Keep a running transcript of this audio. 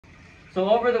So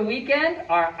over the weekend,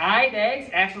 our eyed eggs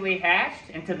actually hatched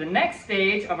into the next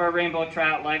stage of our rainbow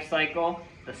trout life cycle,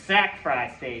 the sac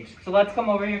fry stage. So let's come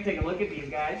over here and take a look at these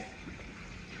guys.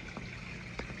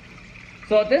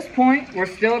 So at this point, we're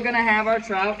still gonna have our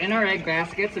trout in our egg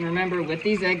baskets. And remember, with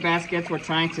these egg baskets, we're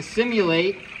trying to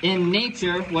simulate in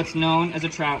nature what's known as a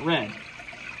trout red.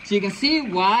 So you can see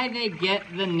why they get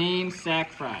the name sac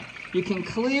fry. You can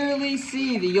clearly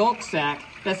see the yolk sac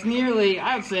that's nearly,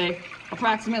 I would say,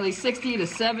 approximately 60 to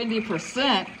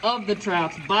 70% of the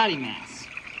trout's body mass.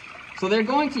 So they're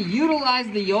going to utilize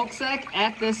the yolk sac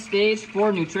at this stage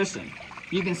for nutrition.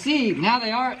 You can see now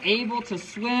they are able to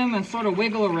swim and sort of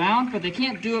wiggle around, but they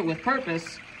can't do it with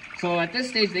purpose. So at this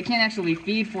stage, they can't actually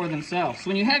feed for themselves. So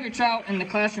when you have your trout in the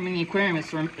classroom in the aquarium,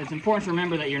 it's important to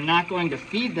remember that you're not going to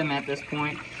feed them at this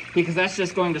point, because that's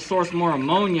just going to source more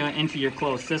ammonia into your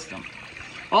closed system.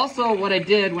 Also, what I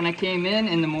did when I came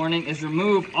in the morning is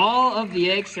remove all of the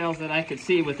eggshells that I could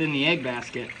see within the egg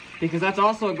basket, because that's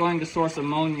also going to source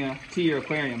ammonia to your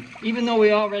aquarium. Even though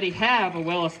we already have a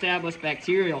well-established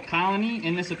bacterial colony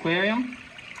in this aquarium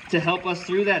to help us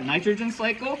through that nitrogen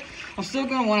cycle, I'm still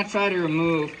going to want to try to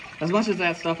remove as much of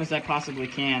that stuff as I possibly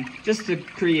can, just to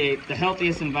create the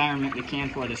healthiest environment we can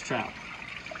for this trout.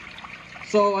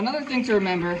 So another thing to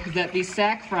remember is that these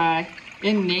sac fry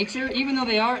in nature, even though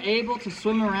they are able to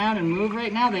swim around and move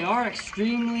right now, they are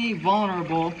extremely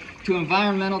vulnerable to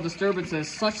environmental disturbances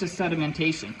such as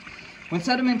sedimentation. When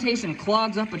sedimentation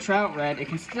clogs up a trout red, it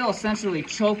can still essentially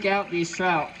choke out these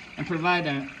trout and provide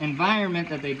an environment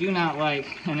that they do not like,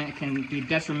 and it can be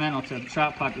detrimental to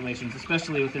trout populations,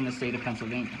 especially within the state of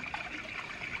Pennsylvania.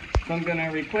 So I'm going to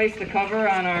replace the cover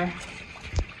on our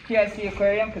PIC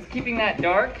aquarium, because keeping that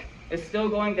dark is still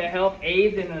going to help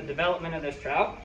aid in the development of this trout.